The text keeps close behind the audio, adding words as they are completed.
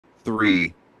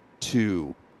Three,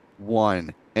 two,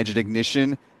 one. Engine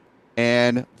ignition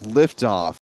and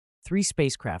liftoff. Three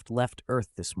spacecraft left Earth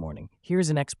this morning. Here's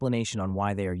an explanation on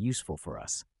why they are useful for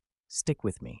us. Stick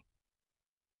with me.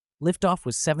 Liftoff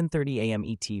was 7:30 a.m.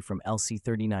 ET from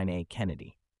LC-39A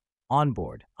Kennedy. On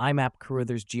board, IMAP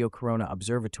Carruthers Geocorona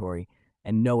Observatory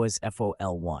and NOAA's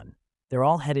FO-L1. They're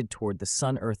all headed toward the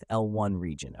Sun-Earth L1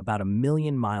 region, about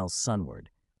 1,000,000 miles sunward.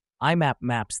 IMAP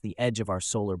maps the edge of our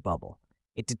solar bubble.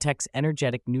 It detects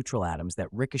energetic neutral atoms that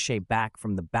ricochet back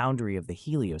from the boundary of the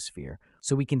heliosphere,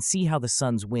 so we can see how the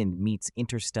sun's wind meets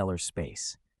interstellar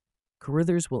space.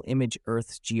 Carruthers will image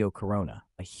Earth's geocorona,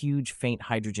 a huge faint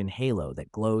hydrogen halo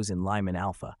that glows in Lyman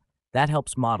alpha. That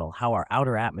helps model how our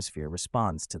outer atmosphere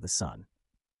responds to the sun.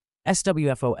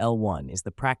 SWFO L1 is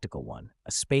the practical one,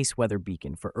 a space weather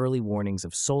beacon for early warnings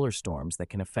of solar storms that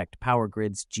can affect power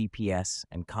grids, GPS,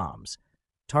 and comms.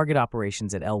 Target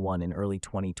operations at L1 in early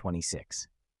 2026.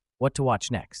 What to watch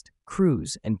next?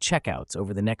 Cruise and checkouts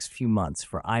over the next few months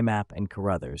for IMAP and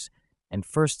Carruthers, and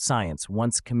first science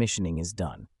once commissioning is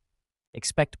done.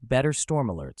 Expect better storm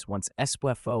alerts once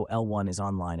SWFO L1 is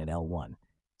online at L1.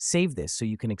 Save this so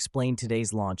you can explain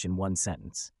today's launch in one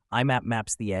sentence. IMAP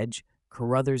maps the edge,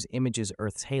 Carruthers images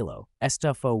Earth's halo,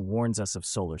 SWFO warns us of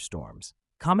solar storms.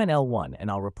 Comment L1 and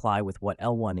I'll reply with what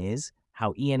L1 is,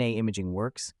 how ENA imaging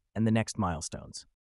works, and the next milestones.